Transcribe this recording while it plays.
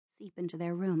seep into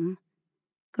their room.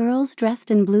 Girls dressed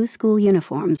in blue school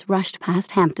uniforms rushed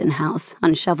past Hampton House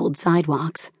on shoveled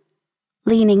sidewalks.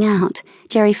 Leaning out,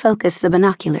 Jerry focused the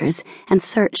binoculars and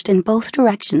searched in both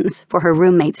directions for her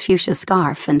roommate's fuchsia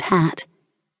scarf and hat.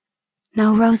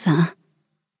 No Rosa.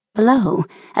 Below,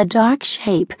 a dark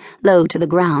shape, low to the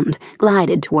ground,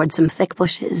 glided toward some thick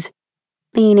bushes.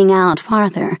 Leaning out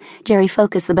farther, Jerry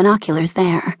focused the binoculars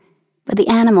there, but the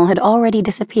animal had already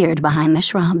disappeared behind the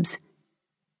shrubs.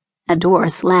 A door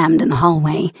slammed in the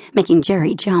hallway, making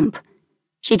Jerry jump.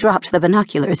 She dropped the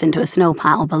binoculars into a snow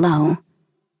pile below.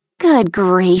 Good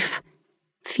grief!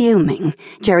 Fuming,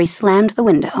 Jerry slammed the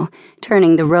window,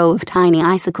 turning the row of tiny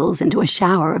icicles into a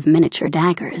shower of miniature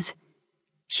daggers.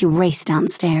 She raced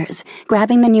downstairs,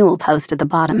 grabbing the newel post at the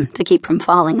bottom to keep from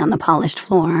falling on the polished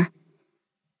floor.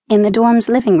 In the dorm's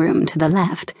living room to the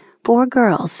left, 4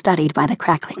 girls studied by the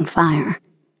crackling fire.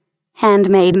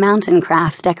 Handmade mountain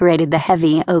crafts decorated the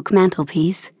heavy oak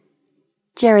mantelpiece.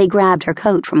 Jerry grabbed her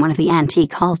coat from one of the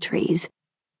antique hall trees.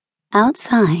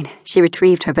 Outside, she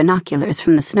retrieved her binoculars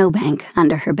from the snowbank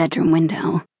under her bedroom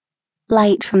window.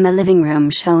 Light from the living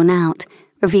room shone out,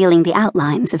 revealing the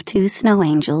outlines of 2 snow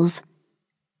angels.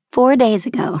 4 days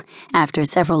ago, after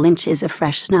several inches of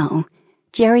fresh snow,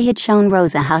 Jerry had shown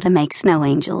Rosa how to make snow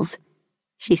angels.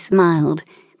 She smiled,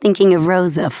 thinking of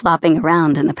Rosa flopping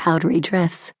around in the powdery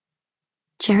drifts.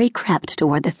 Jerry crept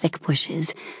toward the thick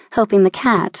bushes, hoping the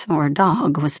cat or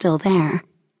dog was still there.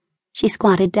 She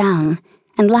squatted down,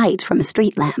 and light from a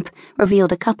street lamp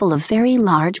revealed a couple of very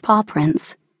large paw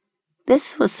prints.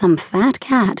 This was some fat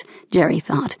cat, Jerry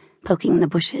thought, poking the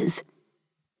bushes.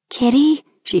 "Kitty,"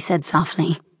 she said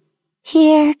softly.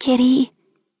 "Here, kitty."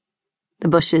 The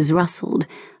bushes rustled,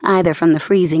 either from the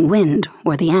freezing wind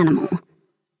or the animal.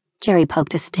 Jerry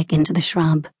poked a stick into the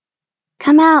shrub.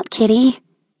 "Come out, kitty."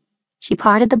 She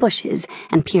parted the bushes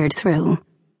and peered through.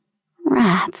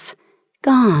 Rats.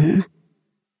 Gone.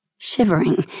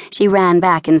 Shivering, she ran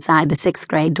back inside the 6th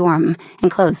grade dorm and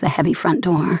closed the heavy front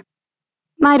door.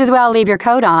 "Might as well leave your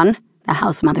coat on," the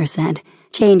house mother said,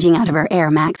 changing out of her Air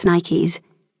Max Nikes.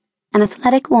 An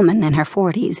athletic woman in her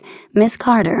 40s, Miss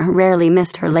Carter rarely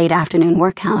missed her late afternoon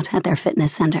workout at their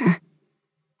fitness center.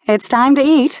 "It's time to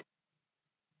eat."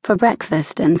 For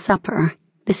breakfast and supper,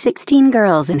 the 16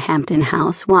 girls in Hampton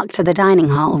House walked to the dining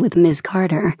hall with Ms.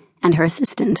 Carter and her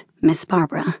assistant, Miss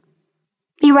Barbara.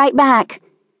 "Be right back."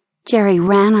 Jerry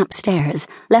ran upstairs,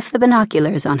 left the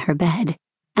binoculars on her bed,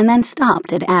 and then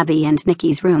stopped at Abby and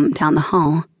Nikki's room down the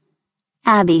hall.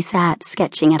 Abby sat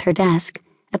sketching at her desk,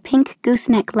 a pink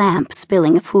gooseneck lamp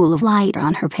spilling a pool of light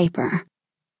on her paper.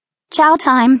 "Chow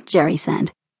time," Jerry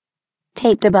said.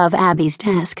 Taped above Abby's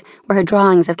desk were her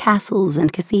drawings of castles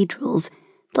and cathedrals,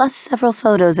 plus several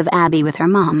photos of Abby with her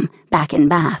mom back in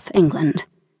Bath, England.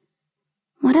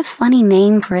 What a funny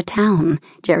name for a town,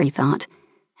 Jerry thought,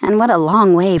 and what a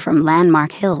long way from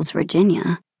Landmark Hills,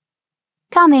 Virginia.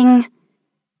 "Coming."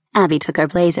 Abby took her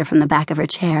blazer from the back of her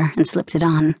chair and slipped it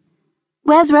on.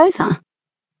 "Where's Rosa?"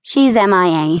 "She's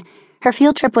MIA. Her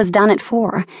field trip was done at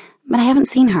 4, but I haven't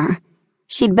seen her.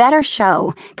 She'd better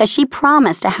show, 'cause she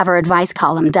promised to have her advice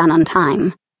column done on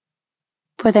time."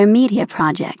 For their media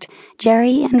project,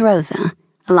 Jerry and Rosa,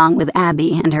 along with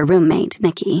Abby and her roommate,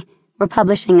 Nikki, were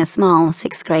publishing a small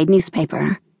 6th grade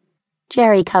newspaper.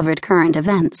 Jerry covered current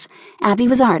events, Abby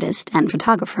was artist and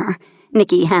photographer,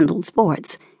 Nikki handled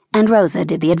sports, and Rosa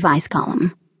did the advice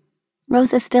column.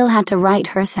 Rosa still had to write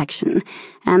her section,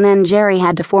 and then Jerry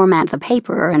had to format the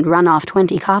paper and run off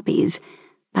 20 copies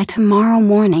by tomorrow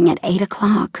morning at 8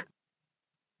 o'clock.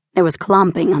 There was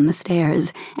clomping on the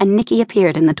stairs, and Nikki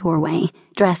appeared in the doorway,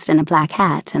 dressed in a black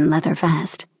hat and leather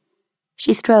vest.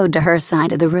 She strode to her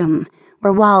side of the room,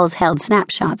 where walls held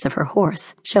snapshots of her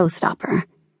horse, Showstopper,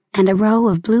 and a row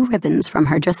of blue ribbons from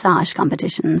her dressage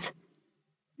competitions.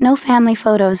 No family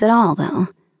photos at all, though,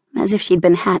 as if she'd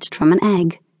been hatched from an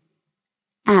egg.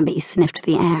 Abby sniffed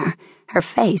the air, her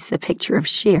face a picture of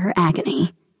sheer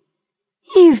agony.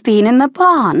 "You've been in the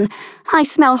barn. I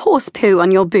smell horse poo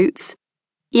on your boots."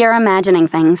 "You're imagining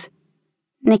things."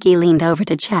 Nikki leaned over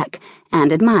to check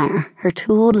and admire her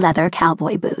tooled leather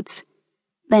cowboy boots.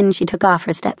 Then she took off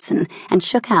her Stetson and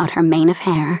shook out her mane of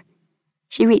hair.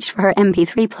 She reached for her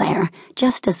MP3 player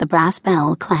just as the brass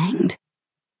bell clanged.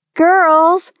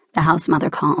 "Girls," the house mother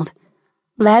called.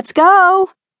 "Let's go."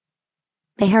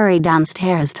 They hurried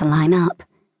downstairs to line up.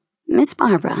 Miss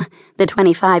Barbara, the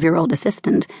 25-year-old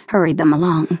assistant, hurried them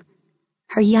along.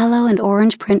 Her yellow and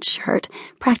orange print shirt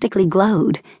practically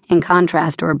glowed in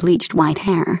contrast to her bleached white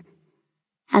hair.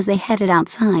 As they headed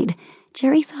outside,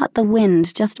 Jerry thought the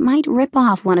wind just might rip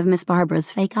off one of Miss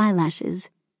Barbara's fake eyelashes.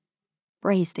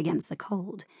 Braced against the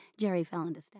cold, Jerry fell into step.